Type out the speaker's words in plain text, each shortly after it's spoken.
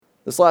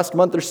This last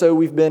month or so,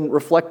 we've been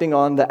reflecting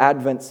on the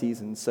Advent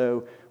season.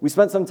 So we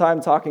spent some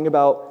time talking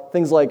about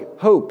things like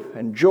hope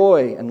and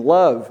joy and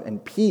love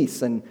and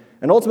peace and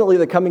ultimately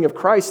the coming of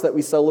Christ that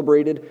we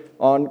celebrated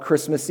on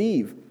Christmas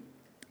Eve.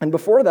 And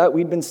before that,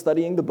 we'd been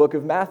studying the book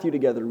of Matthew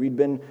together. We'd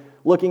been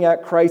looking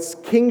at Christ's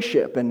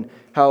kingship and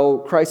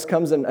how Christ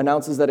comes and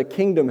announces that a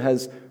kingdom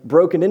has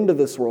broken into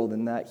this world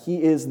and that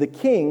he is the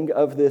king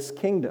of this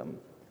kingdom.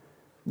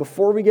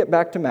 Before we get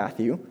back to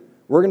Matthew,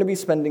 we're going to be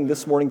spending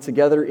this morning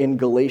together in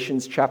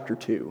Galatians chapter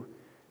 2.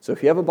 So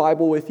if you have a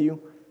Bible with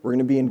you, we're going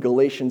to be in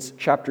Galatians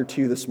chapter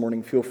 2 this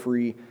morning. Feel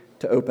free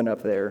to open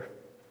up there.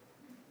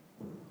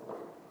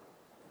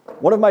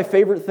 One of my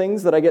favorite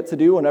things that I get to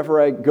do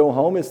whenever I go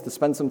home is to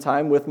spend some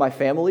time with my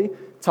family,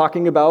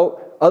 talking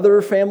about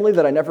other family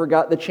that I never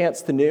got the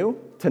chance to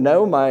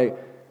know.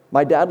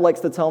 My dad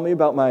likes to tell me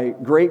about my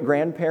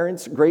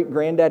great-grandparents,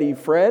 great-granddaddy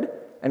Fred,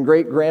 and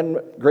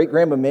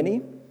great-grandma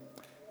Minnie.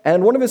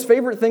 And one of his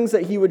favorite things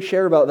that he would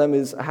share about them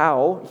is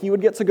how he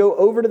would get to go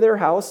over to their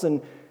house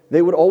and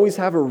they would always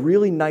have a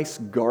really nice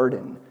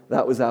garden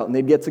that was out. And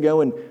they'd get to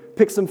go and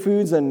pick some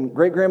foods, and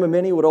great-grandma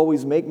Minnie would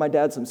always make my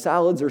dad some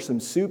salads or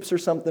some soups or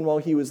something while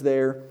he was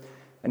there.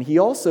 And he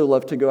also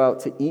loved to go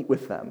out to eat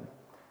with them.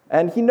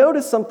 And he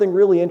noticed something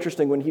really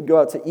interesting when he'd go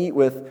out to eat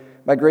with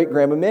my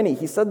great-grandma Minnie.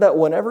 He said that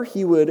whenever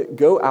he would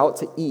go out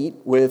to eat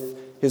with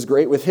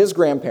his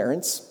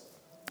grandparents,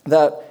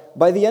 that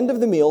by the end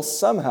of the meal,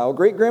 somehow,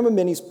 great-grandma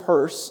Minnie's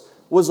purse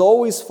was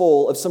always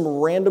full of some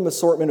random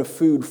assortment of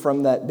food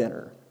from that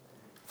dinner.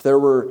 If there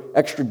were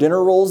extra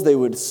dinner rolls, they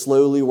would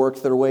slowly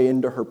work their way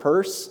into her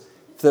purse.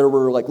 If there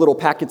were like little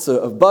packets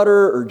of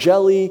butter or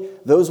jelly,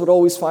 those would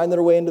always find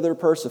their way into their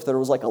purse. If there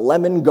was like a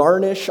lemon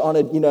garnish on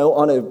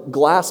a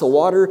glass of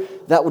water,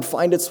 that would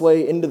find its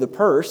way into the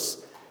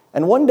purse.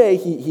 And one day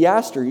he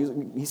asked her,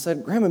 he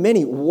said, "Grandma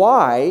Minnie,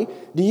 why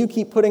do you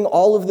keep putting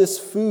all of this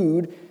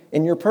food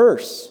in your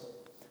purse?"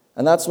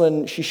 And that's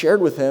when she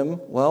shared with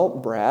him, "Well,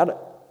 Brad,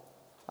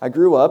 I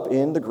grew up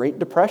in the Great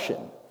Depression.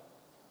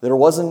 There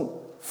wasn't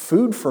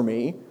food for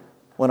me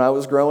when I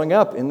was growing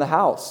up in the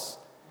house."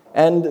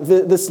 And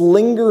this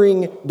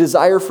lingering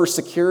desire for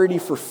security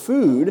for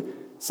food,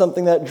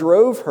 something that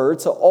drove her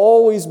to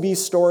always be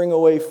storing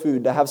away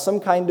food, to have some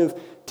kind of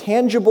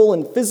tangible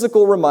and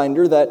physical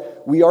reminder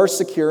that we are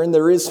secure and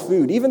there is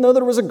food. Even though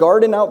there was a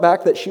garden out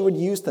back that she would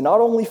use to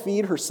not only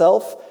feed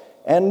herself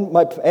and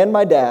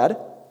my dad,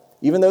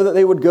 even though that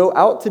they would go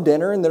out to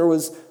dinner and there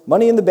was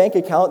money in the bank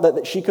account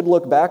that she could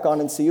look back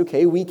on and see,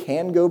 okay, we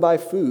can go buy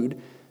food,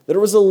 there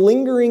was a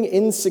lingering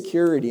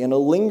insecurity and a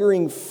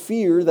lingering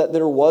fear that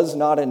there was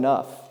not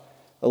enough,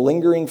 a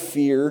lingering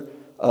fear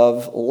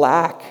of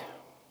lack.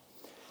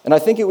 And I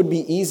think it would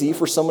be easy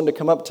for someone to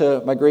come up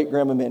to my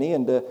great-grandma Minnie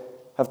and to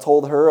have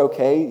told her,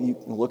 okay, you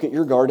can look at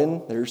your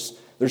garden,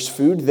 there's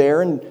food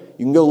there, and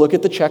you can go look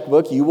at the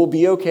checkbook, you will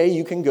be okay,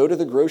 you can go to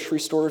the grocery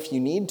store if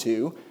you need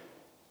to.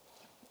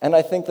 And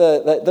I think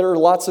that there are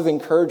lots of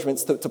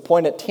encouragements to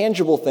point at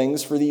tangible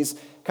things for these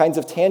kinds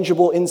of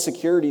tangible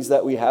insecurities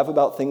that we have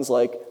about things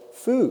like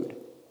food.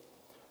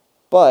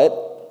 But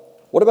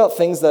what about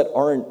things that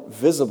aren't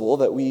visible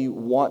that we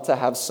want to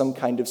have some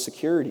kind of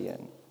security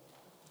in?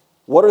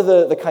 What are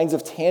the kinds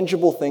of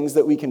tangible things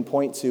that we can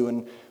point to,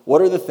 and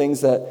what are the things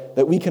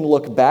that we can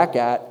look back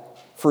at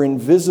for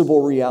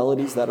invisible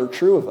realities that are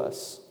true of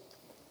us?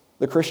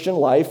 The Christian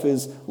life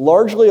is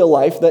largely a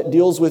life that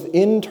deals with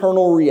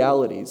internal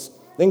realities,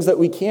 things that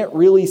we can't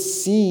really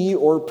see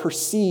or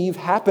perceive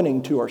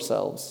happening to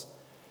ourselves.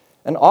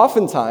 And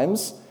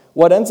oftentimes,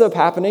 what ends up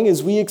happening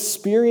is we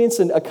experience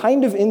a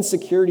kind of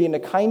insecurity and a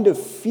kind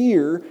of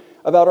fear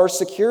about our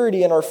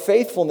security and our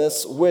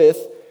faithfulness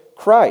with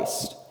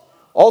Christ.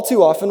 All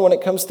too often, when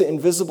it comes to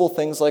invisible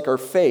things like our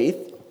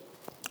faith,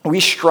 we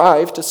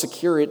strive to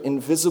secure it in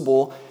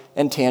visible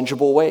and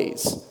tangible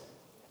ways.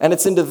 And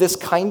it's into this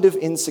kind of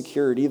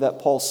insecurity that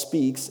Paul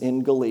speaks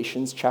in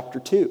Galatians chapter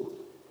 2.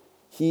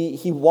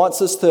 He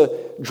wants us to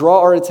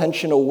draw our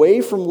attention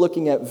away from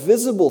looking at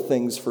visible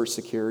things for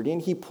security,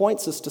 and he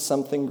points us to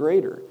something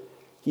greater.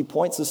 He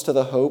points us to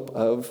the hope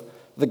of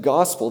the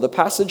gospel. The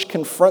passage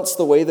confronts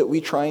the way that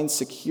we try and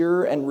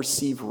secure and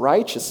receive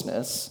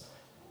righteousness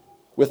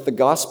with the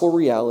gospel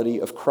reality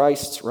of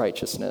Christ's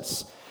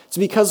righteousness. It's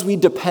because we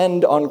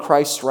depend on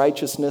Christ's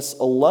righteousness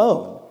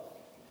alone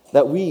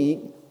that we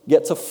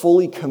get to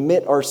fully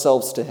commit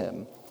ourselves to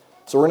him.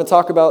 So we're going to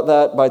talk about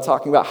that by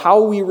talking about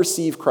how we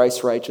receive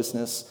Christ's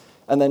righteousness,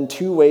 and then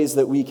two ways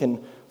that we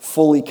can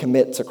fully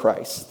commit to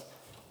Christ.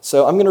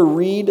 So I'm going to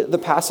read the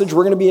passage.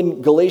 We're going to be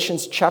in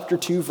Galatians chapter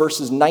 2,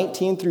 verses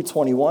 19 through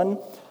 21.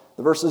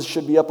 The verses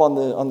should be up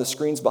on the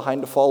screens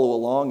behind to follow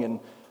along. And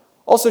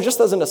also, just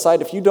as an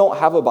aside, if you don't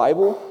have a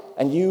Bible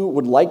and you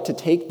would like to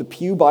take the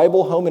Pew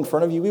Bible home in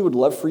front of you, we would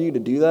love for you to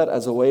do that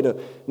as a way to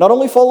not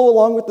only follow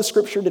along with the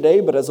scripture today,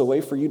 but as a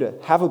way for you to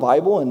have a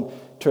Bible and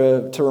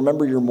to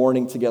remember your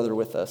morning together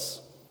with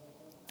us.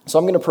 So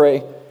I'm going to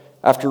pray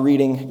after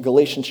reading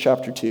Galatians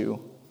chapter 2,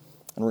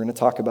 and we're going to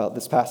talk about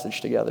this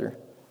passage together.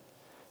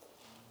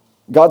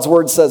 God's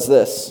word says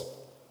this: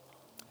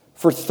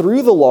 For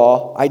through the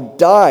law I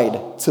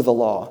died to the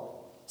law,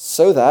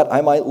 so that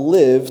I might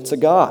live to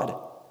God.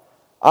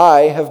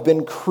 I have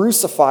been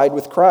crucified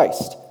with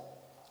Christ.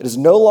 It is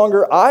no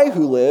longer I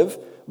who live,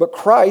 but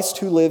Christ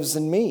who lives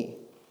in me.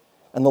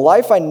 And the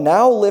life I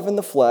now live in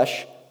the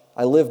flesh,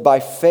 I live by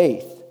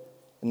faith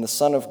in the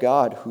Son of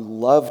God who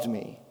loved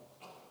me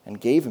and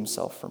gave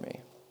himself for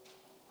me.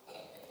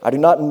 I do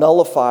not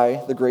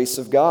nullify the grace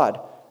of God,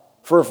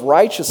 for if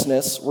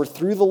righteousness were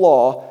through the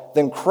law,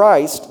 then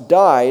Christ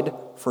died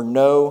for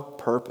no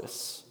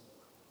purpose.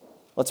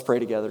 Let's pray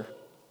together.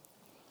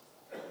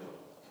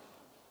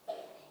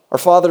 Our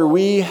Father,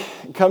 we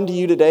come to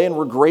you today and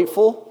we're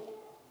grateful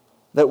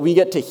that we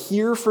get to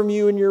hear from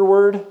you in your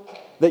word,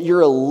 that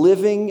you're a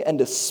living and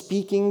a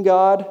speaking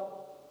God.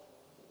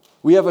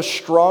 We have a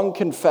strong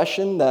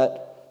confession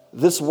that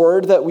this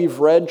word that we've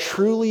read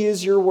truly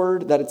is your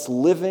word, that it's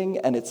living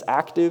and it's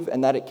active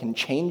and that it can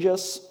change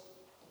us.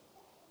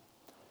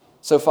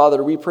 So,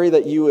 Father, we pray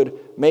that you would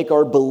make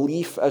our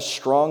belief as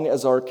strong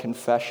as our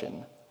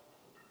confession.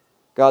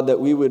 God, that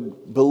we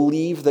would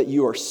believe that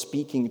you are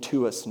speaking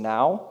to us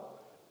now,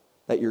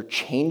 that you're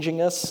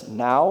changing us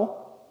now.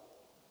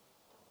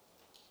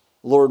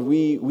 Lord,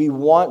 we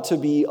want to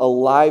be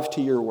alive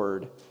to your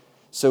word.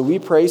 So we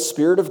pray,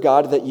 Spirit of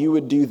God, that you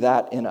would do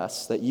that in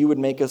us, that you would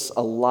make us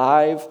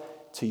alive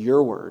to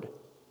your word,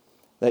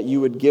 that you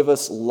would give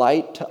us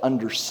light to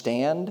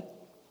understand,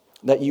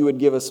 that you would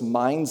give us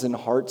minds and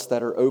hearts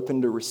that are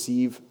open to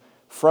receive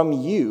from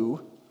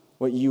you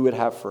what you would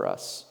have for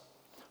us.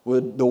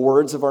 Would the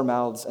words of our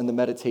mouths and the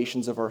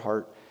meditations of our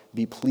heart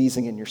be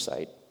pleasing in your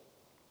sight?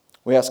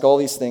 We ask all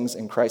these things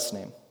in Christ's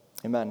name.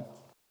 Amen.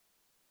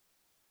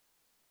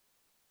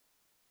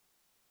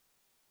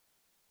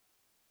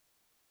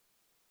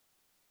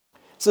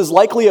 This is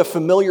likely a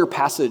familiar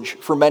passage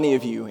for many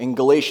of you in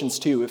Galatians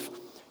 2. If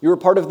you were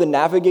part of the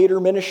Navigator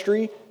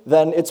ministry,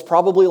 then it's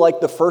probably like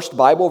the first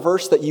Bible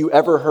verse that you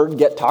ever heard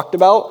get talked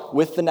about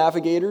with the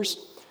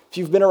Navigators. If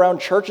you've been around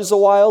churches a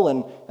while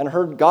and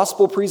heard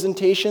gospel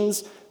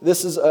presentations,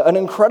 this is an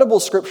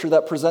incredible scripture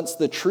that presents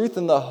the truth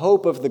and the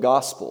hope of the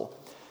gospel.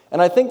 And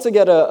I think to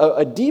get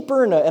a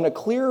deeper and a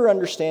clearer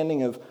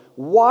understanding of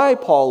why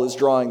Paul is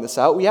drawing this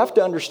out, we have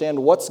to understand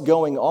what's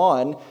going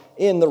on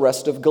in the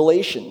rest of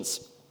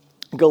Galatians.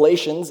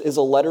 Galatians is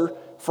a letter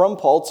from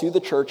Paul to the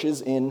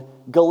churches in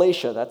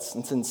Galatia.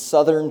 It's in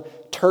southern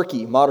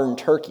Turkey, modern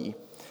Turkey.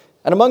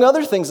 And among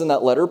other things in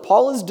that letter,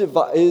 Paul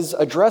is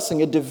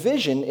addressing a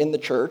division in the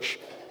church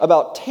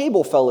about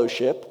table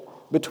fellowship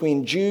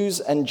between Jews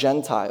and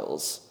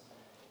Gentiles.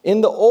 In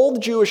the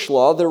old Jewish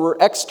law, there were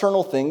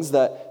external things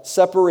that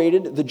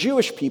separated the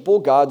Jewish people,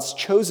 God's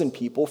chosen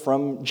people,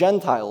 from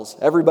Gentiles,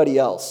 everybody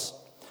else.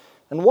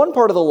 And one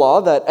part of the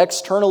law that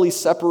externally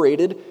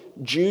separated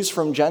Jews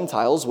from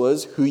Gentiles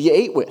was who you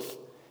ate with.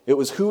 It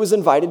was who was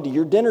invited to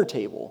your dinner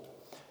table.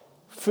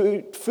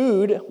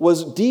 Food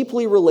was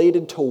deeply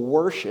related to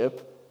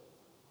worship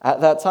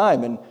at that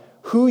time, and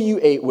who you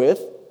ate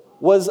with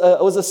was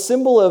a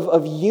symbol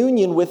of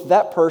union with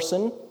that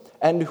person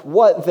and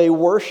what they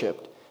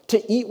worshiped.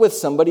 To eat with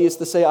somebody is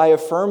to say, I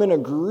affirm and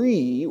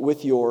agree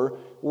with your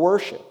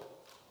worship.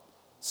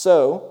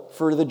 So,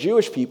 for the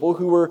Jewish people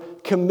who were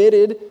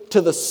committed to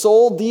the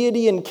sole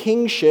deity and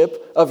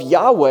kingship of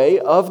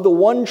Yahweh, of the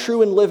one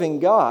true and living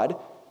God,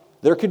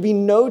 there could be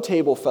no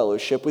table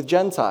fellowship with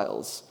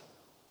Gentiles.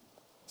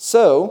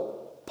 So,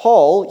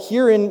 Paul,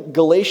 here in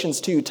Galatians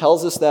 2,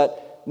 tells us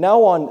that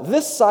now on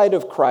this side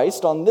of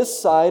Christ, on this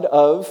side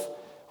of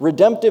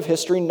redemptive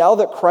history, now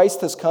that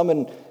Christ has come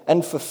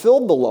and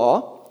fulfilled the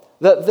law,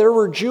 that there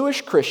were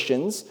Jewish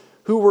Christians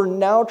who were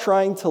now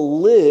trying to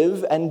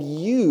live and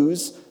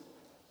use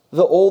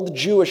the old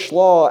Jewish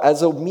law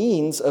as a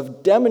means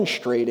of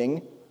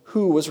demonstrating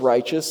who was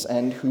righteous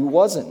and who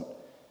wasn't.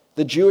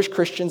 The Jewish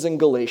Christians in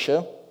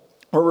Galatia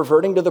were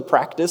reverting to the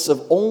practice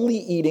of only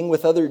eating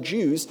with other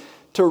Jews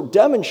to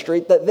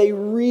demonstrate that they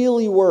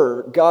really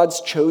were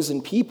God's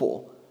chosen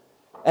people.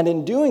 And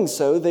in doing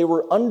so, they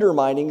were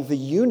undermining the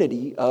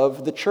unity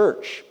of the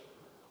church.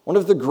 One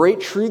of the great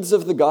truths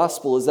of the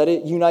gospel is that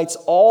it unites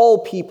all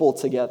people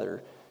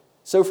together.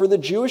 So for the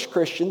Jewish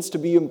Christians to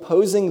be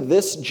imposing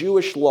this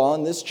Jewish law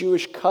and this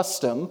Jewish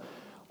custom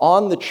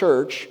on the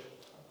church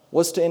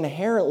was to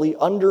inherently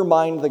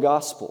undermine the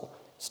gospel.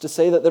 It's to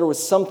say that there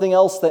was something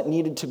else that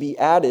needed to be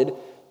added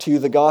to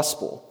the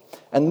gospel.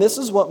 And this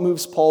is what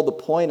moves Paul to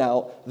point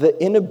out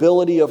the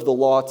inability of the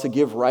law to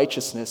give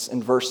righteousness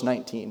in verse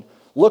 19.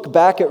 Look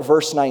back at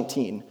verse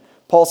 19.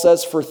 Paul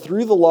says, "For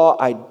through the law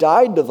I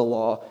died to the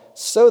law,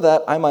 so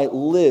that I might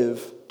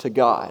live to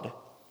God."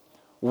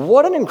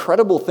 What an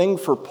incredible thing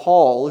for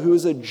Paul, who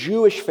is a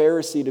Jewish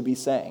Pharisee, to be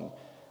saying.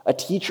 A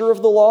teacher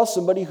of the law,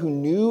 somebody who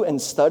knew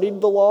and studied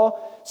the law,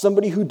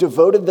 somebody who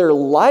devoted their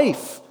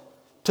life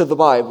to the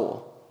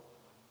Bible.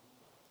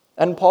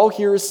 And Paul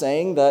here is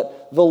saying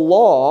that the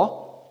law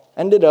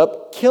ended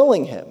up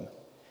killing him.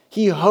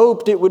 He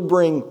hoped it would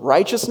bring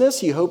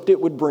righteousness, he hoped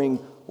it would bring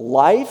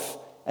life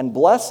and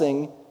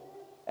blessing,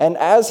 and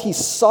as he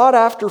sought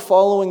after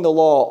following the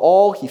law,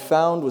 all he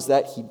found was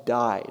that he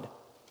died.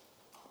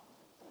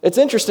 It's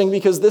interesting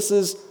because this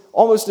is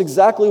almost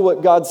exactly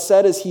what God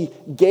said as he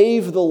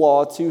gave the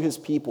law to his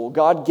people.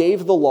 God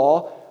gave the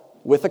law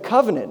with a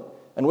covenant.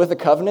 And with a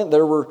covenant,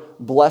 there were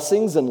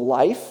blessings and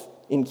life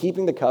in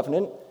keeping the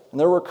covenant, and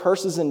there were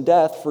curses and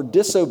death for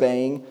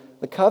disobeying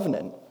the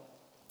covenant.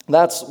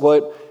 That's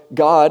what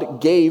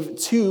God gave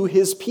to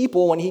his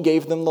people when he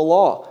gave them the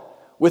law.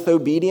 With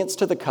obedience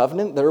to the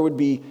covenant, there would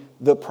be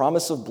the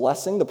promise of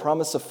blessing, the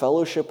promise of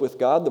fellowship with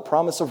God, the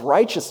promise of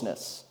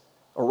righteousness,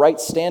 a right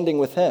standing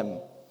with him.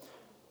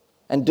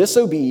 And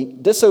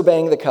disobeying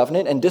the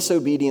covenant and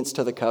disobedience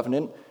to the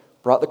covenant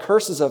brought the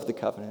curses of the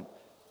covenant,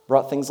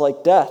 brought things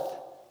like death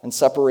and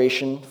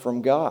separation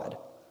from God.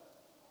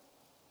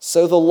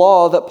 So the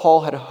law that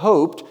Paul had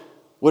hoped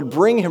would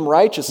bring him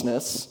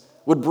righteousness,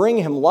 would bring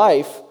him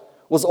life,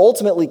 was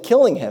ultimately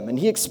killing him. And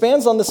he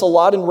expands on this a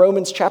lot in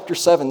Romans chapter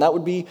 7. That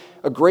would be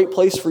a great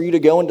place for you to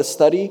go and to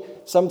study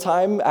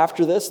sometime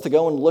after this, to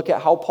go and look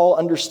at how Paul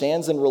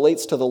understands and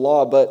relates to the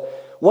law. But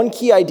one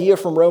key idea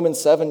from Romans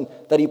 7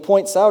 that he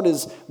points out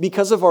is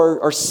because of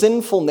our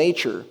sinful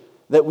nature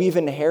that we've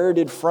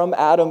inherited from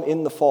Adam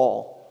in the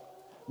fall.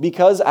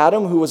 Because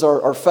Adam, who was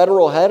our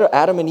federal head,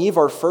 Adam and Eve,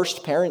 our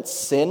first parents,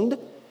 sinned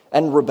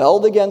and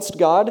rebelled against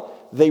God,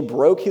 they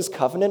broke his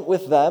covenant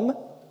with them,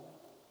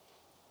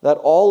 that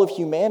all of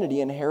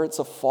humanity inherits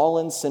a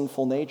fallen,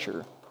 sinful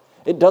nature.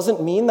 It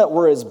doesn't mean that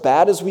we're as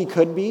bad as we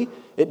could be.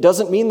 It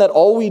doesn't mean that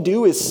all we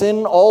do is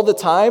sin all the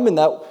time and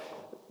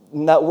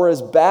that we're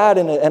as bad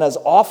and as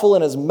awful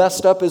and as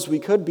messed up as we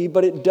could be,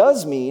 but it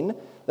does mean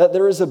that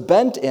there is a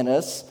bent in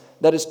us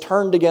that is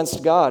turned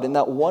against God, and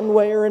that one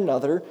way or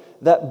another,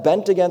 that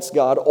bent against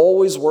God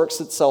always works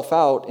itself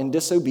out in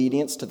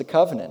disobedience to the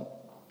covenant.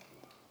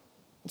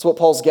 That's what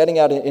Paul's getting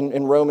at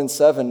in Romans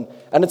 7,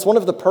 and it's one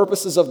of the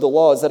purposes of the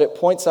law is that it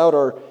points out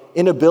our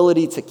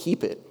inability to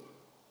keep it.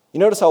 You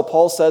notice how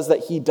Paul says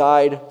that he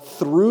died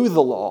through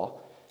the law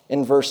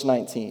in verse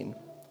 19.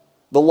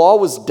 The law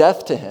was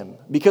death to him,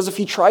 because if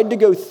he tried to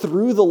go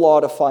through the law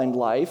to find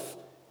life,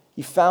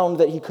 he found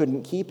that he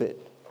couldn't keep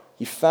it.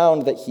 He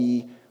found that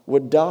he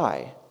would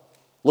die.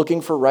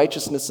 Looking for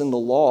righteousness in the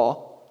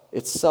law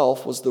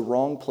itself was the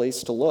wrong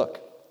place to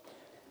look.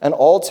 And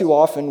all too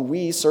often,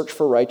 we search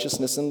for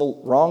righteousness in the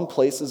wrong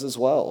places as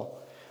well.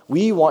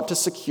 We want to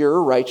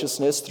secure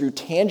righteousness through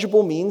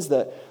tangible means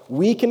that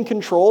we can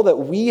control, that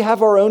we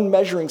have our own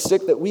measuring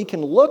stick that we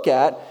can look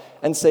at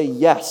and say,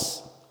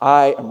 yes,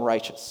 I am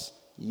righteous.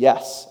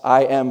 Yes,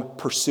 I am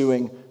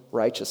pursuing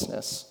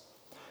righteousness.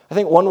 I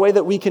think one way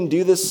that we can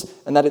do this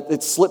and that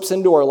it slips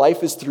into our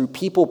life is through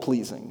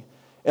people-pleasing.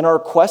 In our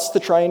quest to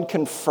try and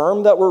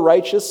confirm that we're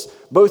righteous,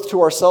 both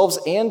to ourselves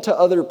and to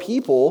other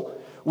people,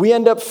 we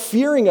end up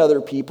fearing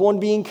other people and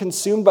being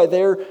consumed by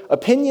their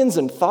opinions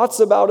and thoughts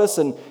about us,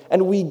 and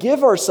we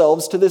give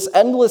ourselves to this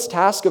endless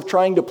task of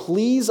trying to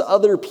please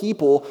other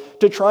people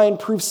to try and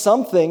prove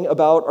something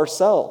about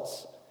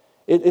ourselves.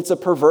 It's a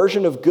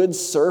perversion of good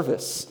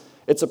service.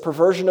 It's a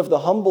perversion of the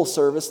humble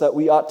service that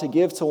we ought to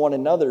give to one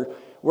another,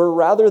 where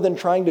rather than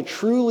trying to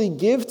truly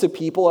give to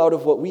people out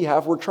of what we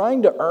have, we're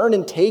trying to earn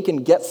and take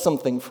and get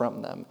something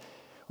from them.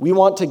 We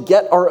want to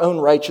get our own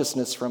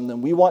righteousness from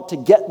them. We want to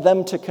get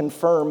them to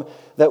confirm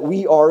that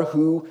we are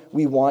who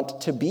we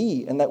want to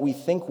be and that we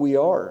think we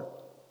are.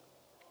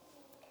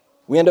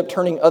 We end up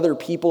turning other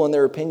people and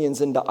their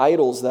opinions into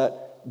idols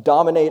that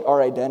dominate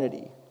our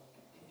identity.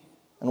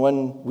 And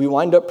when we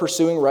wind up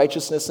pursuing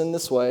righteousness in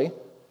this way,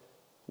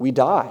 we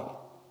die.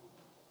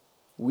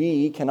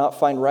 We cannot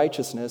find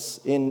righteousness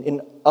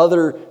in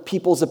other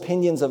people's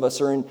opinions of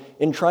us or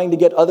in trying to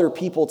get other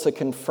people to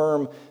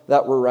confirm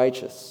that we're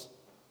righteous.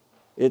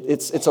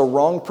 It's a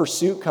wrong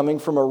pursuit coming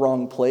from a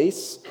wrong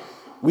place.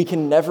 We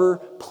can never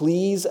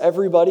please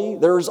everybody.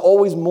 There's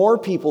always more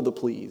people to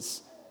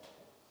please.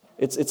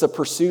 It's a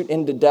pursuit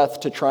into death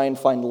to try and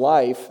find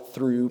life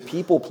through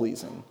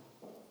people-pleasing.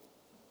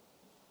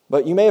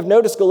 But you may have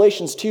noticed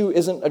Galatians 2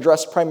 isn't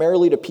addressed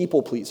primarily to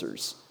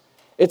people-pleasers.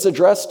 It's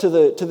addressed to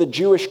the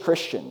Jewish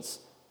Christians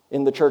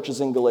in the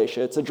churches in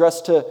Galatia. It's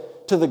addressed to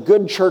the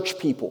good church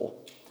people.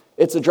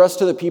 It's addressed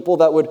to the people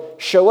that would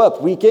show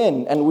up week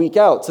in and week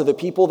out, to the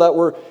people that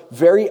were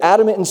very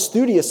adamant and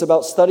studious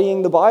about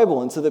studying the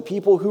Bible, and to the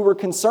people who were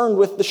concerned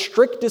with the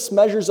strictest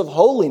measures of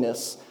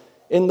holiness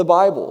in the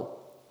Bible.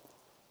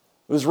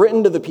 It was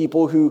written to the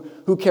people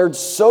who cared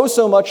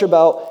so much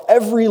about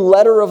every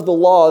letter of the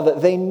law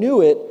that they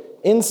knew it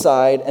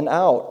inside and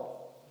out.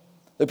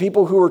 The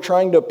people who were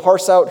trying to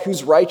parse out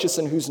who's righteous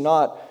and who's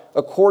not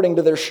according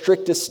to their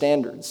strictest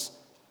standards.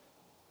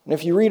 And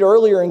if you read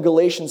earlier in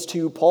Galatians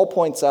 2, Paul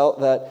points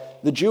out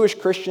that the Jewish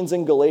Christians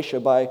in Galatia,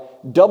 by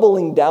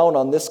doubling down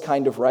on this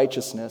kind of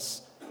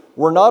righteousness,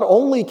 were not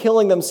only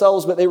killing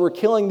themselves, but they were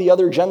killing the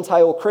other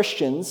Gentile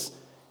Christians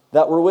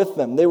that were with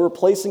them. They were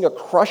placing a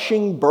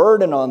crushing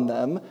burden on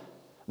them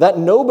that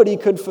nobody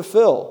could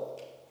fulfill.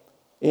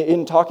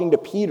 In talking to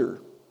Peter,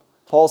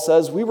 Paul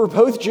says, we were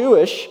both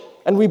Jewish,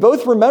 and we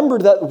both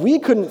remembered that we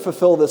couldn't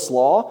fulfill this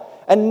law.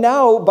 And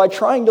now, by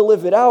trying to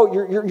live it out,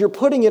 you're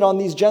putting it on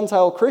these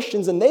Gentile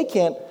Christians, and they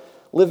can't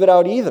live it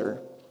out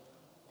either.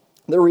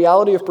 The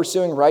reality of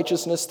pursuing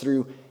righteousness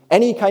through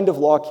any kind of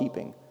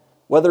law-keeping,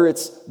 whether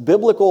it's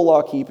biblical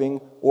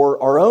law-keeping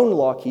or our own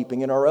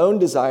law-keeping and our own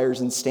desires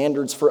and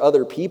standards for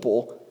other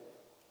people,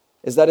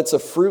 is that it's a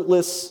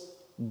fruitless,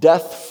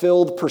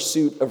 death-filled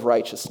pursuit of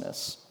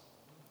righteousness.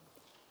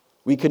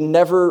 We could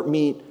never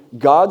meet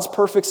God's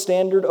perfect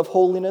standard of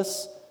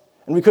holiness,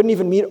 and we couldn't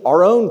even meet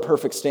our own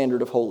perfect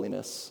standard of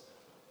holiness.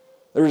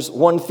 There's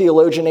one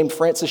theologian named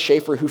Francis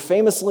Schaeffer who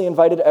famously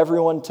invited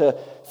everyone to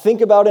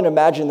think about and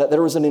imagine that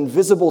there was an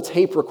invisible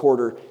tape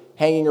recorder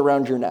hanging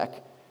around your neck,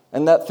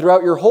 and that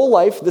throughout your whole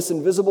life, this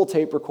invisible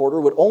tape recorder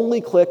would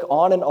only click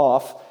on and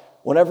off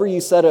whenever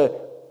you said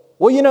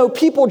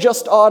people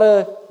just ought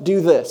to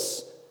do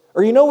this,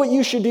 or you know what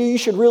you should do, you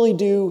should really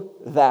do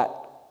that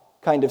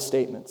kind of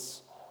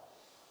statements.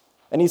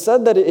 And he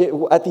said that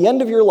at the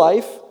end of your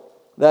life,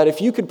 that if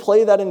you could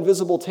play that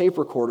invisible tape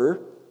recorder,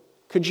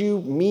 could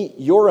you meet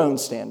your own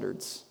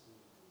standards?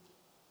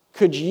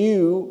 Could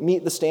you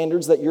meet the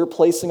standards that you're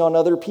placing on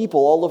other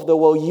people, all of the,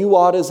 you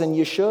oughtas and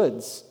you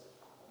shoulds?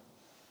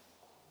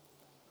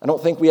 I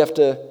don't think we have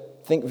to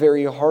think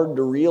very hard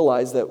to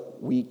realize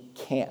that we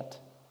can't.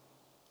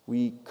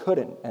 We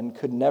couldn't and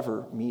could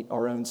never meet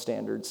our own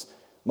standards,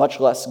 much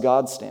less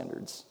God's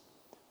standards.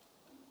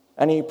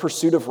 Any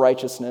pursuit of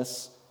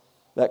righteousness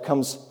that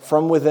comes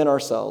from within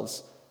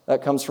ourselves,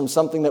 that comes from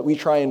something that we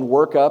try and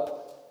work up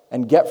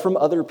and get from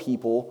other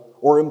people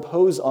or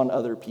impose on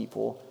other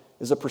people,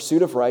 is a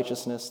pursuit of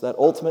righteousness that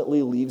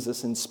ultimately leaves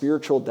us in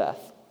spiritual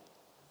death.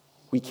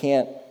 We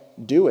can't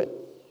do it.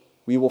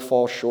 We will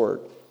fall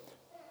short.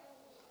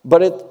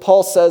 But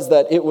Paul says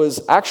that it was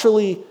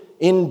actually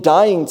in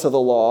dying to the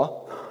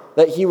law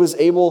that he was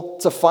able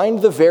to find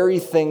the very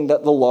thing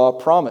that the law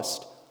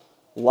promised,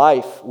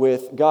 life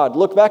with God.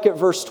 Look back at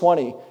verse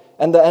 20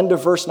 and the end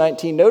of verse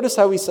 19. Notice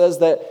how he says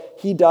that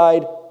he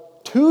died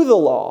to the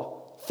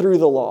law, through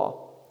the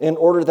law, in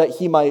order that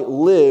he might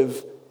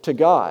live to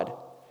God.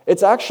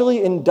 It's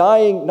actually in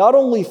dying not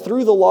only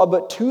through the law,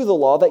 but to the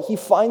law, that he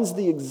finds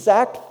the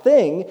exact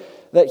thing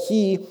that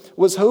he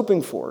was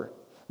hoping for.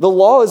 The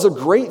law is a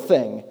great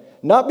thing,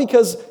 not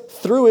because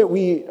through it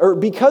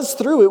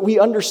we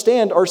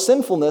understand our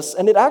sinfulness,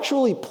 and it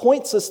actually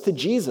points us to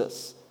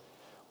Jesus.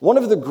 One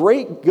of the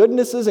great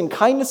goodnesses and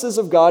kindnesses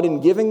of God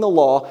in giving the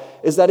law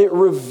is that it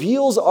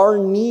reveals our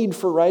need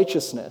for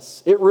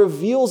righteousness. It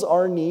reveals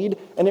our need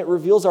and it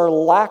reveals our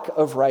lack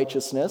of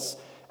righteousness.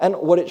 And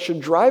what it should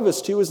drive us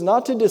to is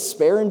not to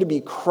despair and to be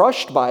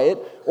crushed by it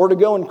or to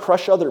go and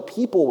crush other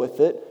people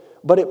with it,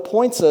 but it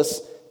points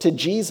us to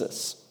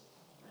Jesus.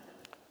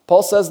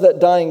 Paul says that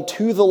dying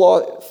to the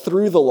law,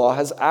 through the law,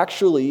 has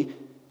actually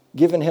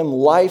given him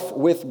life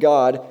with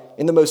God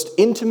in the most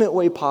intimate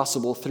way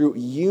possible through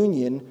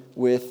union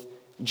with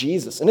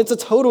Jesus. And it's a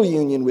total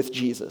union with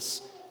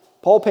Jesus.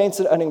 Paul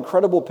paints an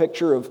incredible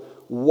picture of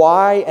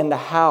why and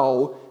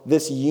how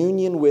this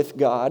union with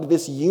God,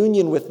 this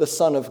union with the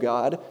Son of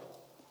God,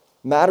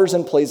 matters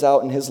and plays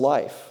out in his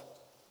life.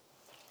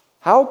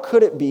 How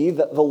could it be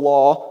that the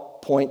law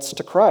points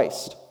to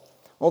Christ?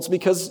 Well, it's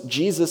because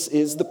Jesus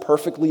is the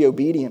perfectly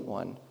obedient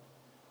one.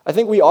 I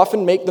think we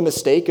often make the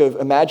mistake of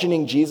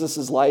imagining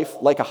Jesus' life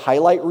like a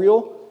highlight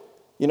reel.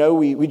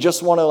 We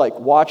just want to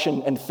watch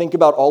and think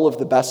about all of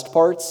the best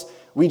parts.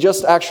 We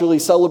just actually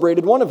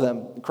celebrated one of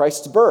them,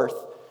 Christ's birth.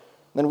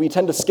 Then we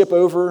tend to skip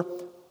over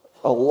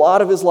a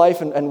lot of his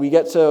life, and we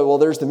get to,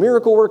 there's the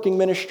miracle working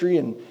ministry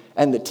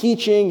and the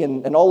teaching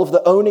and all of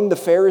the owning the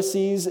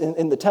Pharisees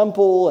in the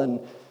temple, and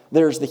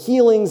there's the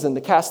healings and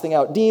the casting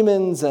out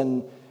demons,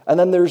 and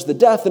then there's the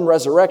death and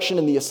resurrection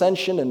and the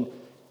ascension, and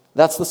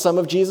that's the sum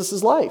of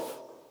Jesus' life.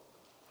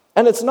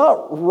 And it's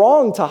not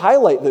wrong to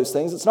highlight those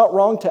things. It's not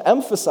wrong to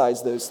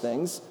emphasize those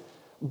things.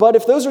 But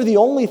if those are the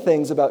only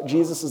things about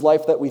Jesus'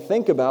 life that we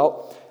think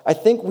about, I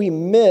think we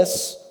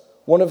miss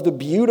one of the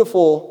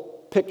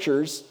beautiful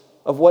pictures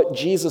of what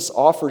Jesus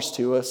offers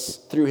to us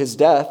through his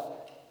death,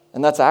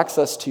 and that's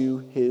access to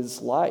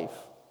his life.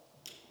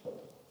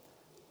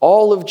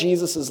 All of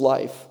Jesus'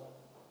 life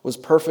was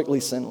perfectly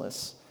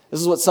sinless.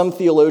 This is what some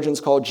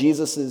theologians call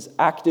Jesus'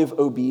 active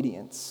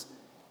obedience,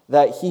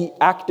 that he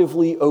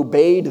actively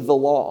obeyed the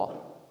law.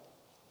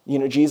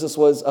 Jesus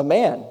was a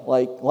man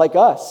like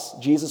us.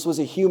 Jesus was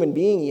a human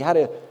being. He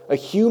had a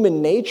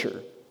human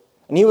nature.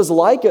 And he was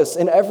like us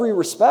in every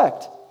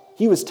respect.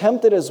 He was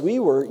tempted as we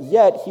were,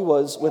 yet he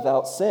was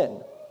without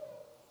sin.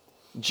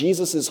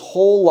 Jesus'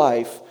 whole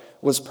life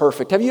was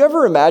perfect. Have you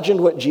ever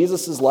imagined what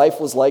Jesus' life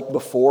was like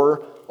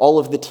before all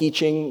of the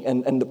teaching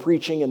and the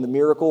preaching and the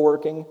miracle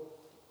working?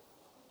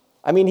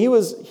 I mean, he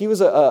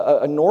was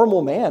a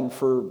normal man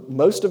for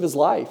most of his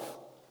life.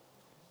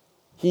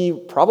 He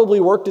probably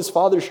worked his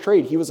father's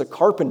trade. He was a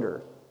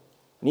carpenter.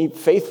 And he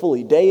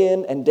faithfully, day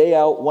in and day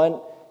out, went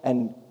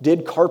and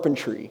did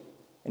carpentry.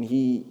 And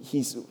he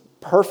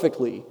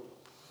perfectly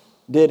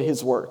did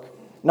his work.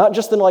 Not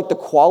just in the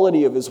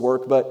quality of his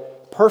work,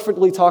 but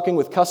perfectly talking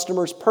with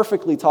customers,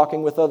 perfectly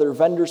talking with other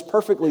vendors,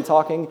 perfectly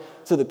talking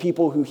to the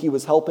people who he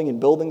was helping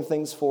and building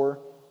things for.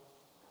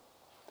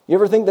 You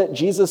ever think that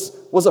Jesus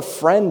was a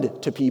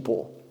friend to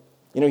people?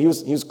 He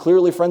was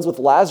clearly friends with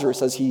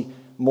Lazarus as he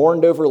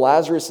mourned over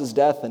Lazarus'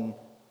 death, and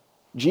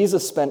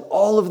Jesus spent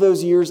all of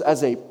those years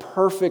as a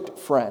perfect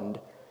friend,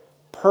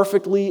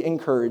 perfectly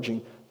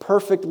encouraging,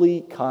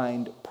 perfectly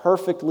kind,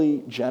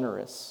 perfectly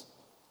generous.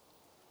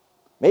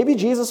 Maybe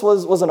Jesus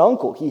was an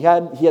uncle. He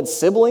had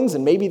siblings,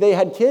 and maybe they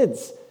had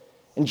kids.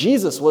 And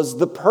Jesus was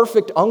the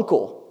perfect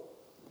uncle.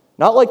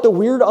 Not like the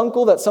weird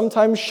uncle that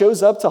sometimes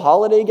shows up to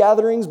holiday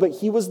gatherings, but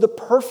he was the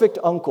perfect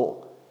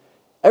uncle.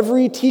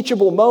 Every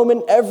teachable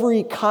moment,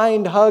 every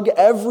kind hug,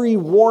 every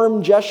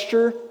warm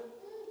gesture.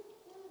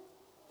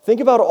 Think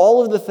about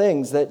all of the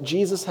things that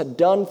Jesus had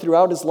done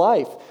throughout his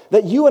life,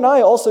 that you and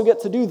I also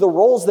get to do, the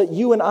roles that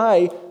you and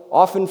I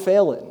often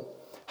fail in.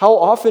 How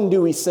often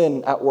do we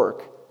sin at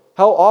work?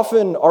 How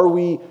often are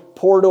we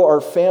poor to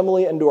our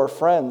family and to our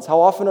friends?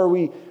 How often are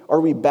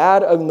we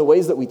bad in the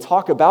ways that we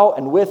talk about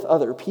and with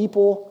other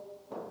people?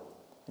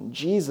 And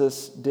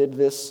Jesus did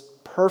this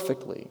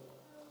perfectly.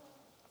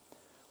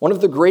 One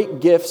of the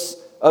great gifts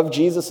of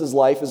Jesus'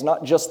 life is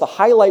not just the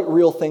highlight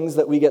reel things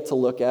that we get to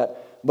look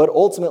at, but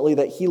ultimately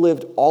that he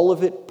lived all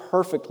of it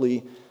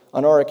perfectly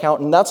on our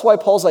account. And that's why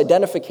Paul's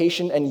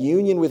identification and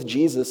union with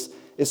Jesus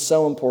is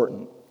so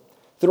important.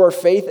 Through our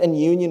faith and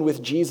union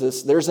with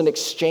Jesus, there's an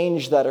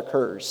exchange that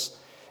occurs.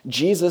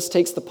 Jesus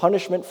takes the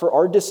punishment for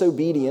our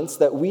disobedience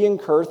that we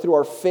incur through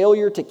our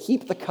failure to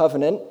keep the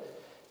covenant,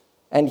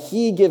 and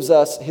he gives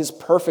us his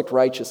perfect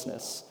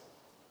righteousness.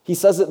 He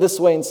says it this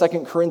way in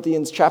 2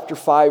 Corinthians chapter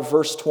 5,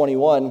 verse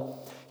 21.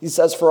 He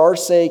says, "For our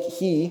sake,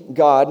 he,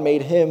 God,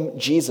 made him,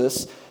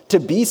 Jesus, to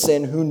be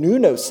sin who knew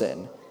no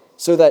sin,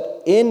 so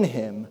that in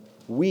him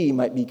we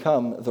might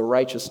become the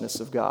righteousness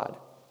of God."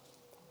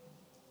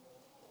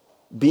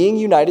 Being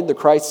united to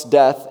Christ's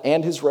death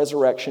and his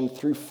resurrection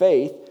through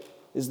faith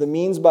is the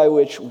means by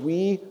which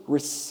we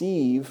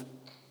receive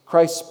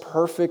Christ's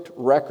perfect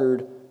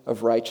record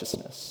of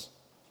righteousness.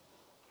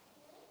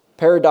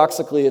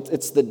 Paradoxically,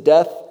 it's the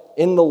death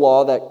in the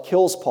law that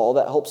kills Paul,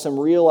 that helps him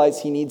realize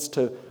he needs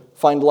to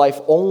find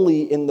life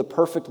only in the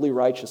perfectly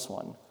righteous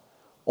one,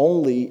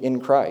 only in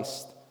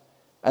Christ.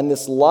 And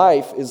this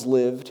life is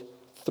lived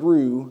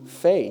through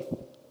faith.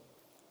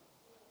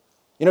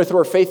 Through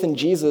our faith in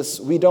Jesus,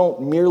 we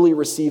don't merely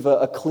receive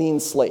a clean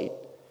slate.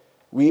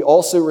 We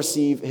also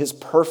receive his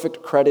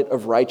perfect credit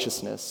of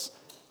righteousness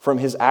from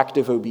his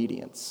active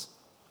obedience.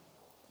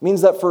 It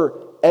means that for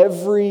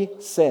every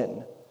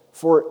sin,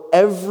 for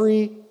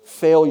every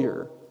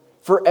failure,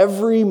 for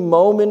every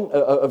moment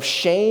of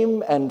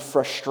shame and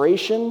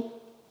frustration,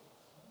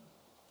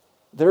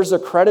 there's a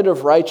credit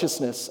of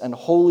righteousness and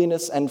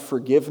holiness and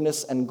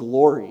forgiveness and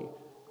glory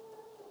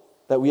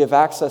that we have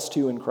access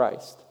to in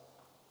Christ.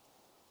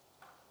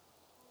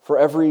 For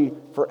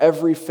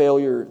every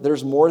failure,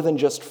 there's more than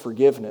just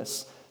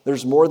forgiveness.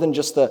 There's more than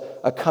just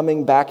a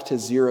coming back to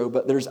zero,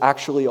 but there's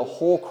actually a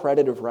whole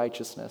credit of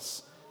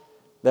righteousness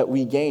that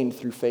we gain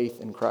through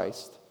faith in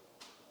Christ.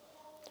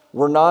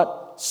 We're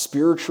not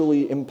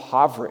spiritually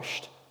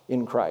impoverished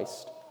in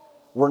Christ.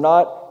 We're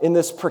not in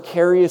this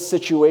precarious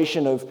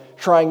situation of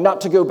trying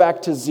not to go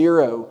back to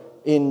zero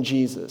in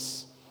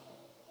Jesus.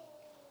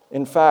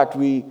 In fact,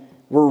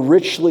 we're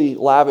richly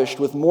lavished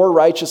with more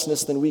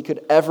righteousness than we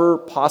could ever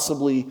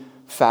possibly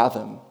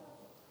fathom.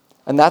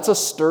 And that's a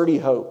sturdy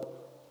hope.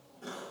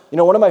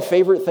 One of my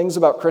favorite things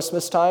about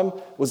Christmas time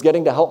was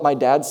getting to help my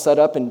dad set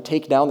up and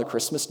take down the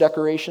Christmas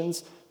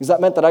decorations, because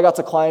that meant that I got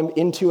to climb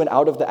into and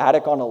out of the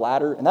attic on a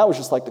ladder, and that was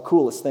just like the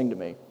coolest thing to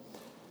me.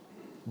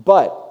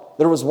 But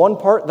there was one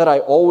part that I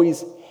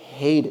always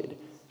hated.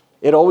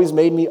 It always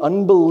made me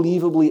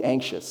unbelievably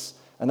anxious,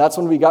 and that's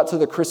when we got to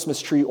the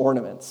Christmas tree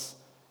ornaments.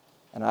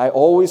 And I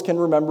always can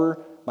remember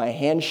my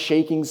hand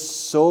shaking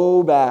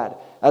so bad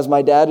as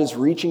my dad is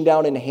reaching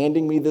down and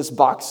handing me this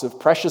box of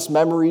precious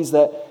memories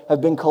that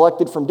have been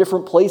collected from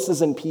different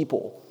places and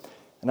people.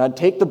 And I'd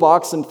take the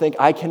box and think,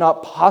 I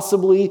cannot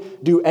possibly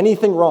do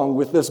anything wrong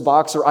with this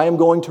box or I am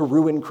going to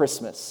ruin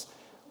Christmas.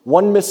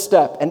 One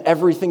misstep and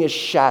everything is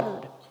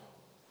shattered.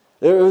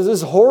 There was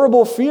this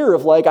horrible fear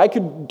of I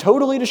could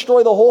totally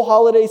destroy the whole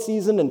holiday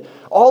season and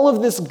all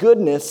of this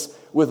goodness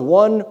with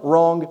one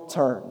wrong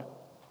turn.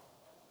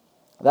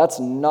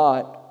 That's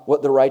not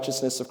what the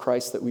righteousness of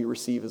Christ that we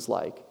receive is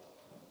like.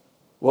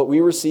 What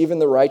we receive in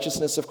the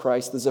righteousness of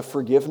Christ is a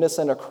forgiveness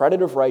and a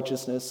credit of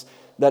righteousness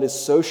that is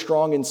so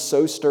strong and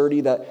so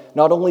sturdy that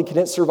not only can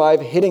it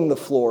survive hitting the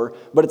floor,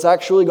 but it's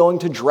actually going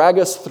to drag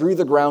us through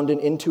the ground and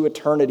into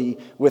eternity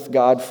with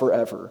God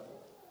forever.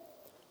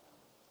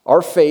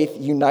 Our faith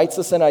unites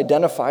us and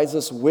identifies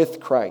us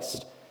with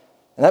Christ.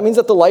 And that means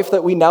that the life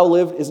that we now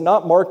live is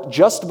not marked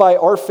just by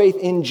our faith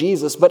in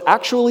Jesus, but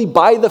actually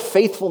by the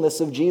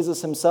faithfulness of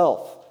Jesus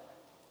himself.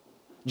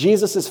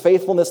 Jesus'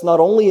 faithfulness not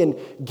only in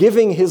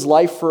giving his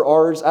life for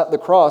ours at the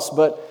cross,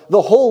 but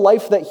the whole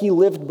life that he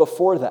lived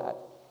before that.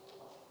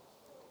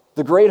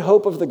 The great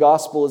hope of the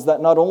gospel is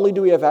that not only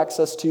do we have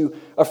access to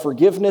a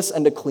forgiveness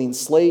and a clean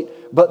slate,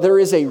 but there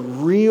is a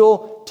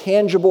real,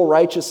 tangible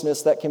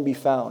righteousness that can be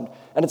found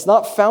And it's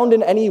not found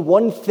in any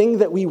one thing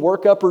that we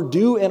work up or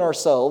do in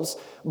ourselves,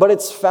 but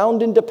it's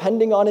found in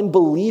depending on and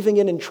believing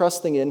in and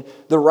trusting in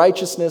the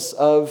righteousness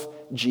of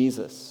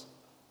Jesus.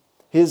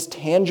 His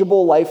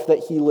tangible life that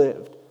he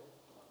lived,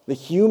 the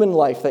human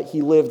life that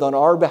he lived on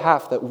our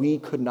behalf that we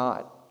could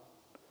not.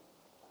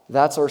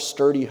 That's our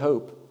sturdy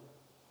hope.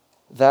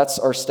 That's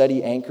our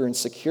steady anchor and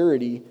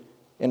security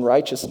in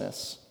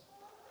righteousness.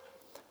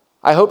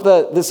 I hope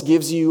that this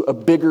gives you a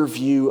bigger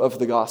view of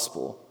the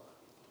gospel.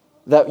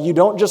 That you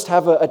don't just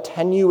have a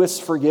tenuous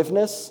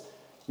forgiveness.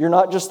 You're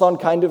not just on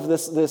kind of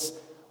this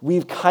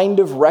we've kind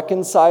of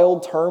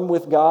reconciled term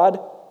with God,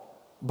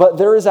 but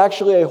there is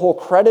actually a whole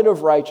credit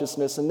of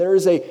righteousness, and there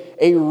is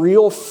a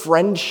real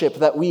friendship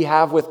that we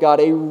have with God,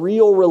 a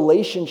real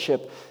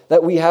relationship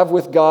that we have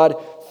with God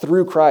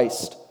through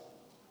Christ.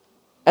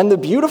 And the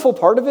beautiful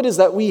part of it is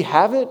that we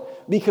have it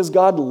because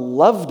God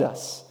loved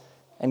us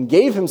and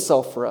gave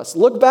himself for us.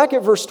 Look back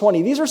at verse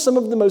 20. These are some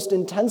of the most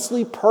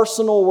intensely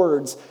personal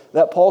words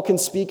that Paul can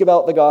speak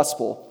about the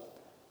gospel.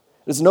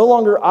 It is no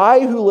longer I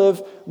who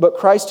live, but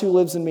Christ who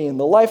lives in me. In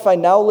the life I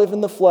now live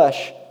in the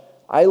flesh,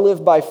 I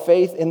live by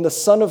faith in the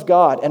Son of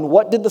God. And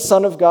what did the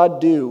Son of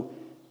God do?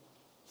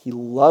 He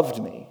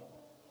loved me,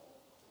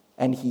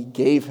 and he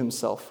gave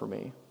himself for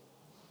me.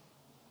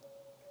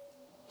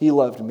 He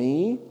loved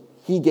me.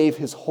 He gave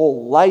his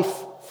whole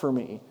life for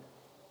me.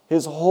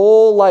 His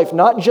whole life,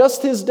 not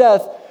just his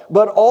death,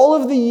 but all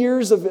of the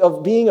years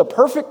of being a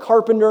perfect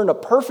carpenter and a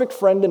perfect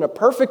friend and a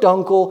perfect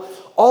uncle,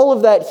 all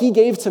of that he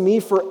gave to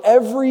me for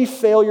every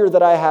failure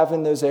that I have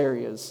in those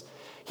areas.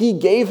 He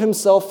gave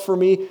himself for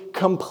me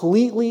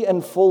completely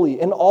and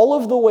fully. In all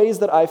of the ways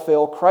that I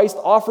fail, Christ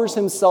offers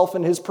himself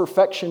and his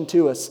perfection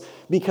to us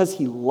because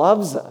he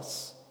loves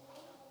us.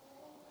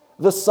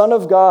 The Son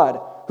of God,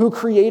 who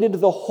created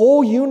the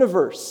whole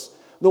universe,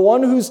 the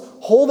one who's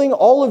holding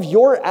all of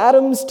your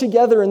atoms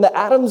together and the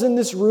atoms in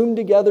this room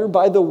together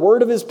by the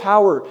word of his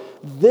power.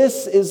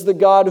 This is the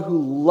God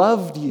who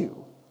loved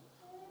you,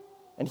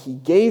 and he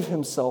gave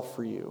himself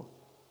for you.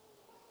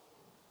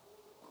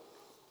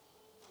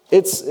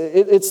 It's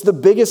the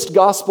biggest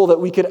gospel that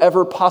we could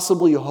ever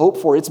possibly hope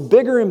for. It's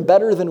bigger and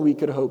better than we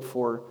could hope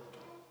for.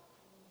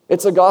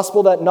 It's a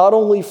gospel that not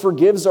only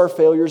forgives our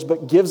failures,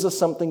 but gives us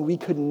something we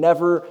could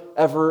never,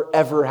 ever,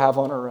 ever have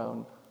on our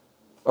own.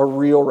 A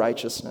real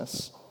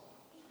righteousness.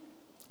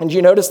 And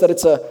you notice that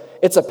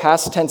it's a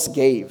past tense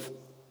gave,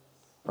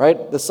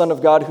 right? The Son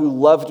of God who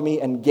loved me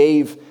and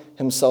gave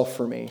himself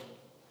for me.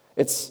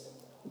 It's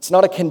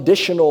not a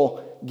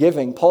conditional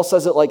giving. Paul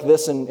says it like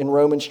this in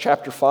Romans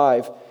chapter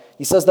 5.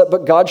 He says that,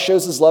 but God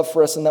shows his love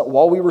for us in that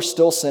while we were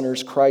still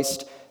sinners,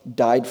 Christ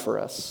died for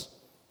us.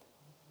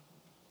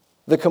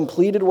 The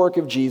completed work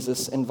of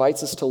Jesus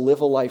invites us to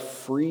live a life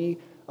free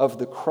of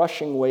the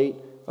crushing weight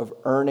of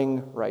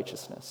earning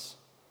righteousness.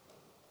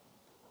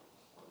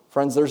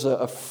 Friends, there's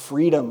a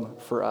freedom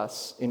for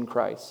us in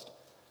Christ.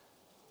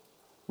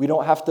 We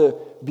don't have to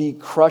be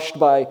crushed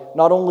by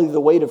not only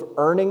the weight of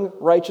earning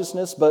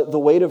righteousness, but the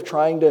weight of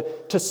trying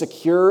to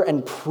secure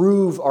and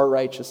prove our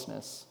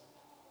righteousness.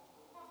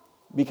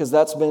 Because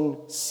that's been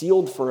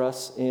sealed for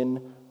us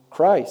in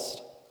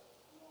Christ.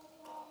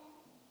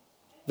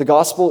 The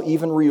gospel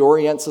even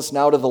reorients us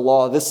now to the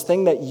law. This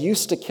thing that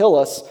used to kill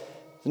us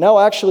is now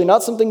actually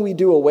not something we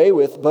do away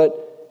with,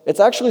 but it's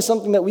actually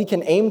something that we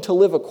can aim to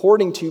live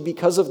according to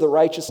because of the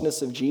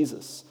righteousness of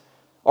Jesus.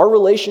 Our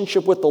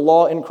relationship with the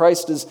law in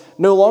Christ is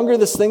no longer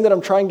this thing that I'm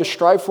trying to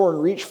strive for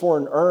and reach for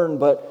and earn,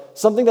 but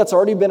something that's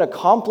already been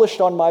accomplished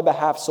on my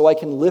behalf so I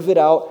can live it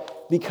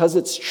out because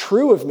it's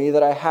true of me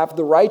that I have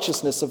the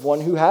righteousness of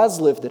one who has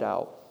lived it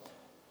out.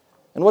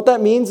 And what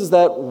that means is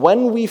that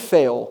when we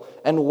fail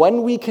and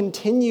when we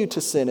continue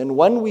to sin and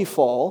when we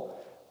fall,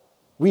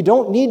 we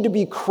don't need to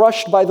be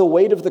crushed by the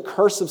weight of the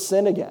curse of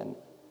sin again.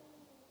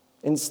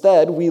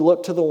 Instead, we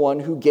look to the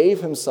one who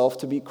gave himself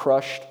to be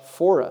crushed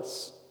for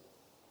us.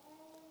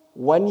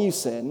 When you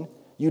sin,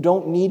 you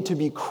don't need to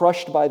be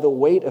crushed by the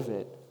weight of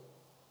it,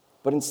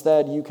 but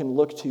instead you can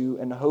look to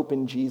and hope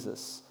in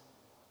Jesus,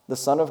 the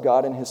Son of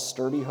God and his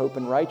sturdy hope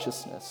and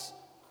righteousness,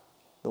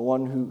 the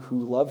one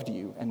who loved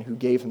you and who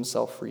gave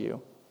himself for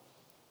you.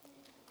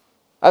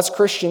 As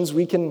Christians,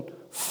 we can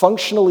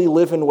functionally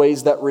live in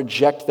ways that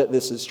reject that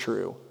this is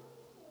true.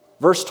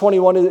 Verse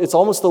 21, it's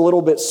almost a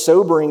little bit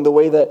sobering the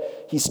way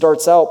that he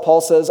starts out.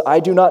 Paul says, I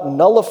do not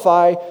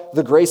nullify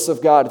the grace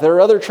of God. There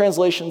are other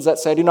translations that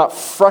say, I do not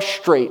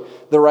frustrate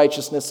the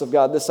righteousness of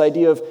God. This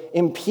idea of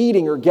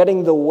impeding or getting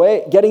in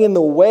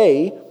the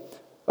way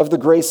of the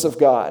grace of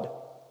God.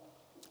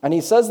 And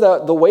he says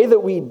that the way that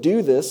we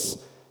do this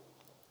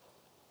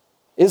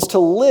is to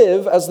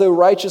live as though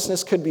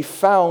righteousness could be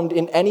found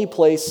in any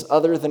place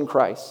other than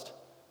Christ.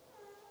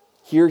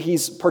 Here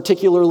he's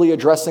particularly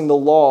addressing the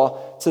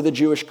law to the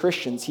Jewish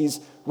Christians.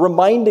 He's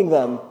reminding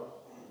them,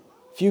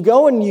 if you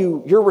go and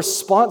your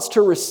response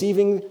to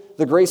receiving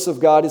the grace of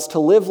God is to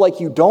live like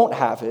you don't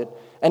have it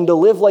and to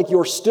live like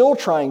you're still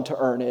trying to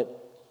earn it,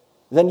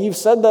 then you've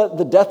said that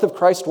the death of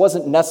Christ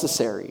wasn't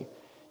necessary.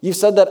 You've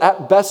said that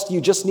at best you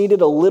just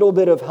needed a little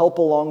bit of help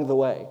along the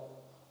way.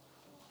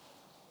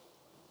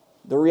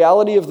 The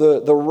reality of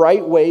the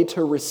right way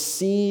to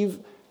receive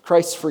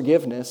Christ's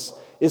forgiveness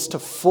is to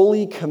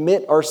fully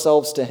commit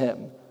ourselves to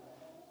him.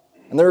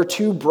 And there are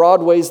two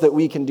broad ways that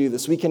we can do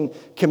this. We can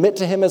commit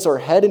to him as our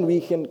head, and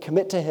we can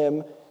commit to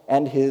him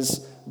and his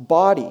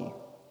body.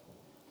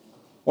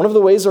 One of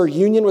the ways our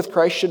union with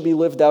Christ should be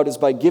lived out is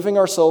by giving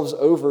ourselves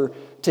over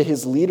to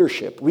his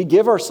leadership. We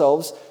give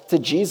ourselves to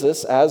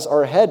Jesus as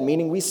our head,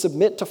 meaning we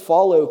submit to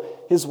follow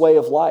his way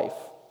of life.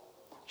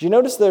 Do you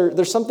notice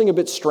there's something a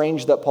bit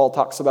strange that Paul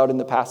talks about in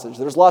the passage?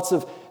 There's lots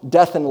of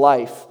death and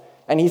life,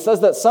 and he says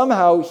that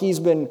somehow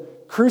he's been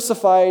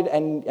crucified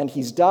and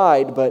he's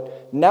died,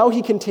 but now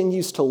he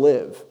continues to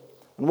live.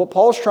 And what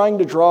Paul's trying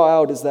to draw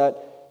out is that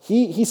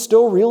he's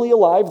still really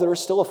alive. There is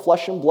still a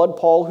flesh and blood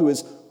Paul who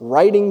is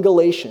writing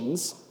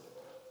Galatians,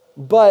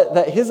 but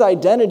that his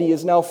identity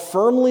is now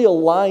firmly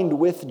aligned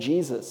with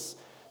Jesus,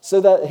 so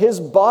that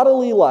his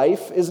bodily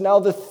life is now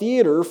the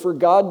theater for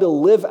God to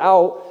live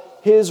out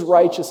his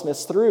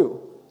righteousness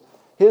through.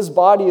 His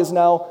body is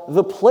now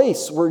the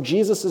place where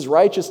Jesus'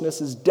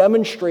 righteousness is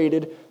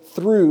demonstrated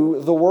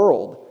through the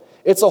world.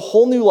 It's a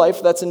whole new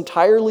life that's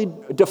entirely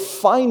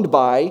defined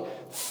by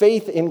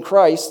faith in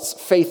Christ's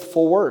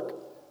faithful work.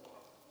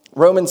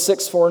 Romans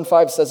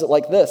 6:4-5 says it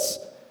like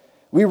this: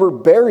 "We were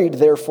buried,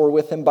 therefore,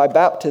 with him by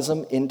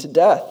baptism into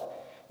death,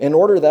 in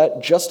order that,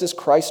 just as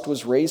Christ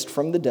was raised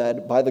from the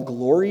dead by the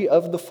glory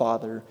of the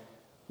Father,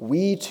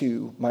 we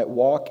too might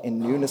walk in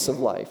newness of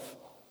life.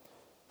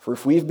 For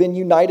if we've been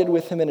united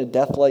with him in a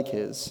death like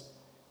his,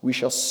 we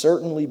shall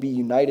certainly be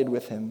united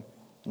with him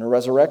in a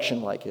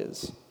resurrection like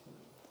his."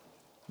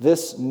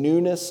 This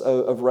newness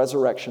of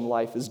resurrection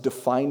life is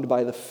defined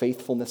by the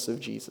faithfulness of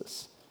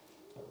Jesus.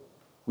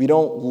 We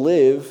don't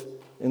live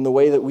in the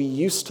way that we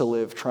used to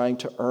live, trying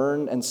to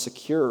earn and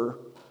secure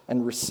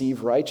and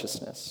receive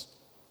righteousness.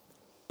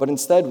 But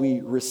instead,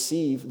 we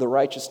receive the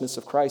righteousness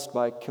of Christ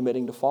by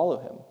committing to follow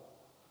him.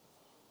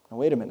 Now,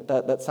 wait a minute.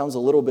 That sounds a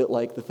little bit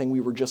like the thing we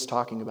were just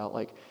talking about,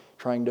 like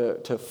trying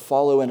to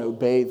follow and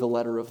obey the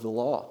letter of the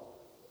law.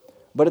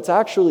 But it's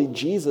actually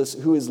Jesus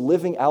who is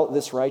living out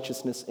this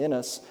righteousness in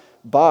us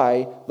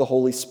by the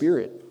Holy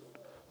Spirit.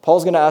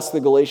 Paul's going to ask the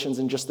Galatians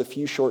in just a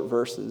few short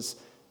verses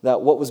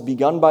that what was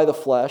begun by the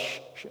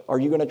flesh, are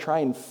you going to try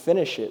and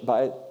finish it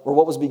by, or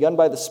what was begun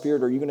by the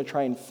Spirit, are you going to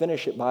try and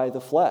finish it by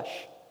the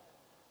flesh?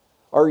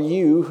 Are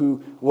you,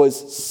 who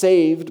was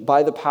saved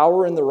by the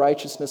power and the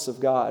righteousness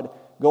of God,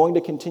 going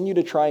to continue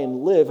to try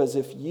and live as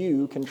if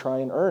you can try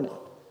and earn it?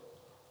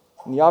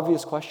 And the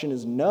obvious question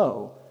is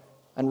no,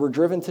 and we're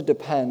driven to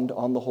depend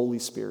on the Holy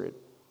Spirit.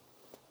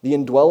 The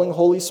indwelling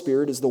Holy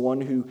Spirit is the one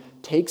who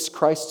takes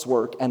Christ's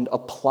work and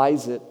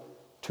applies it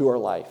to our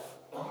life.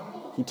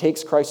 He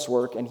takes Christ's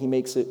work and he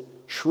makes it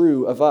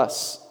true of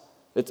us.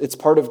 It's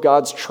part of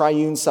God's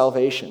triune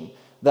salvation,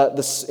 that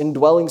the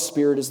indwelling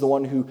Spirit is the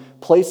one who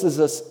places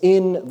us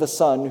in the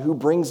Son, who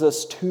brings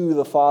us to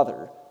the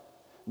Father.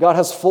 God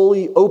has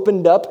fully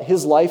opened up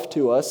his life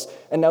to us,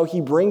 and now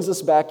he brings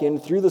us back in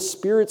through the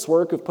Spirit's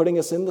work of putting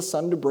us in the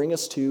Son to bring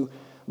us to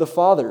the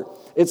Father.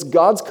 It's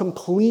God's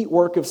complete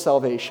work of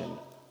salvation.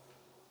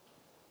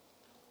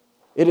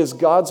 It is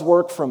God's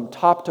work from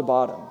top to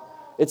bottom.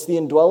 It's the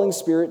indwelling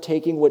Spirit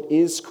taking what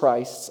is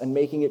Christ's and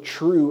making it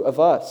true of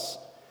us.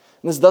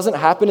 And this doesn't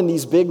happen in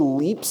these big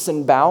leaps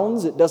and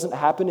bounds. It doesn't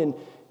happen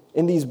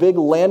in these big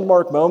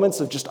landmark moments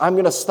of just, I'm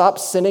going to stop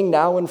sinning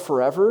now and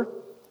forever.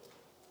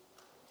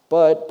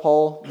 But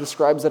Paul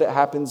describes that it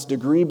happens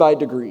degree by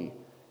degree,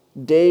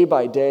 day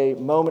by day,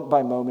 moment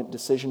by moment,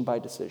 decision by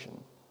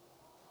decision.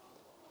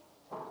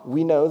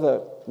 We know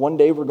that one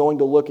day we're going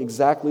to look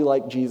exactly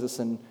like Jesus,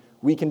 and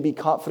we can be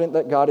confident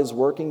that God is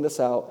working this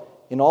out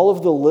in all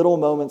of the little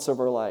moments of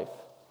our life.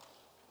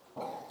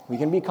 We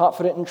can be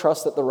confident and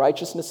trust that the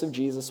righteousness of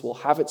Jesus will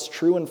have its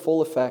true and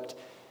full effect,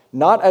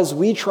 not as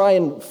we try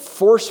and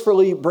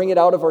forcefully bring it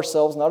out of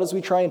ourselves, not as we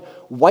try and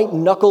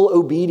white-knuckle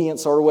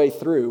obedience our way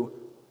through,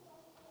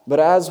 but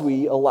as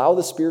we allow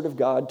the Spirit of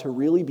God to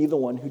really be the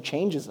one who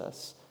changes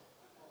us,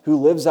 who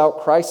lives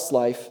out Christ's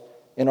life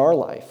in our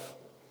life.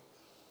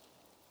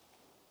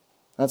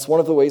 That's one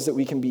of the ways that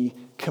we can be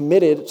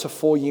committed to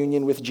full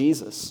union with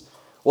Jesus.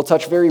 We'll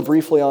touch very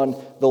briefly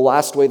on the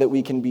last way that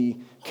we can be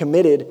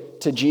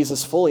committed to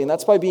Jesus fully, and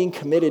that's by being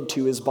committed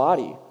to his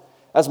body.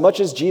 As much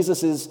as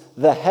Jesus is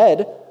the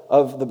head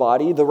of the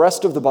body, the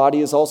rest of the body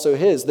is also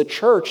his. The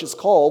church is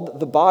called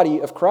the body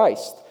of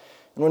Christ.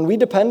 And when we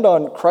depend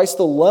on Christ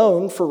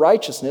alone for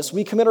righteousness,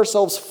 we commit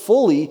ourselves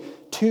fully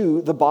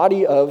to the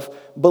body of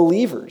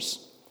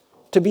believers.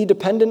 To be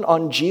dependent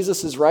on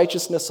Jesus'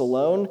 righteousness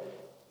alone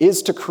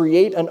is to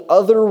create an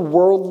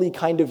otherworldly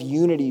kind of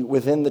unity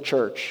within the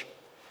church.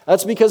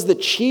 That's because the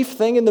chief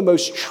thing and the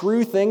most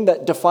true thing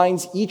that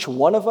defines each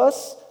one of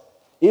us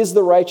is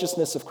the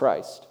righteousness of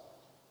Christ.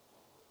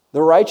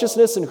 The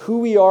righteousness and who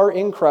we are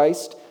in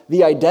Christ,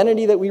 the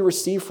identity that we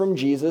receive from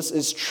Jesus,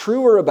 is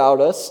truer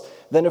about us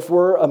than if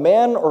we're a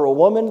man or a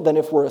woman, than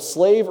if we're a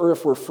slave or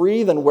if we're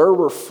free, than where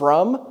we're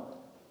from.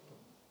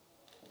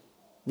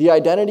 The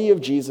identity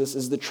of Jesus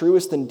is the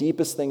truest and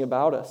deepest thing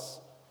about us.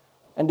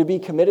 And to be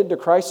committed to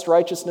Christ's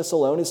righteousness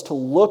alone is to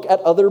look at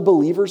other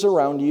believers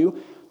around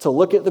you, to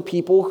look at the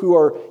people who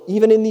are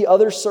even in the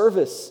other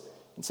service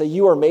and say,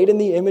 you are made in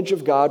the image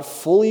of God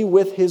fully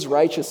with his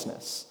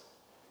righteousness.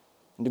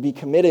 And to be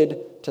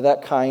committed to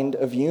that kind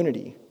of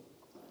unity.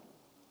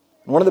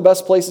 And one of the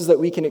best places that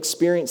we can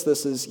experience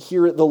this is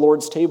here at the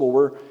Lord's table.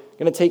 We're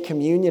going to take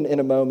communion in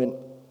a moment.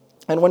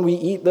 And when we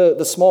eat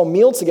the small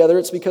meal together,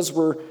 it's because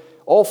we're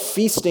all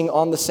feasting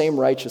on the same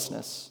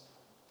righteousness.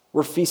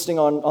 We're feasting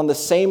on the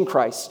same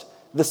Christ,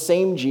 the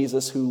same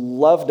Jesus who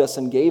loved us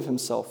and gave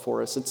himself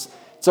for us. It's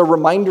a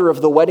reminder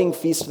of the wedding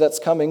feast that's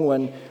coming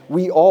when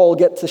we all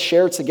get to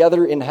share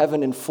together in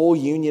heaven in full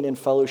union and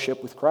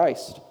fellowship with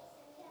Christ.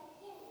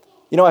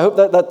 You know, I hope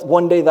that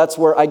one day that's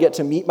where I get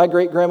to meet my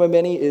great-grandma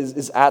Minnie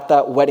is at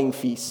that wedding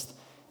feast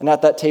and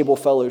at that table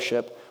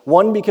fellowship.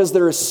 One, because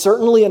there is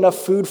certainly enough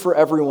food for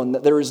everyone,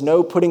 that there is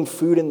no putting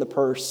food in the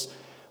purse.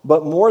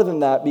 But more than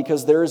that,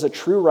 because there is a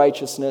true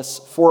righteousness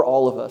for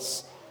all of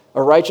us.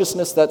 A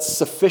righteousness that's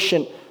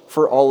sufficient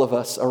for all of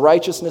us. A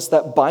righteousness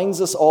that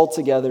binds us all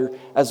together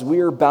as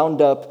we are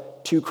bound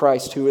up to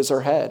Christ, who is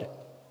our head.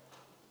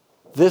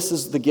 This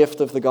is the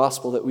gift of the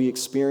gospel that we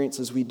experience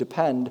as we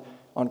depend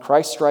on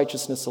Christ's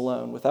righteousness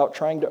alone, without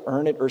trying to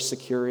earn it or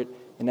secure it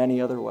in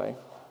any other way.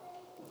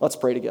 Let's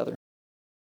pray together.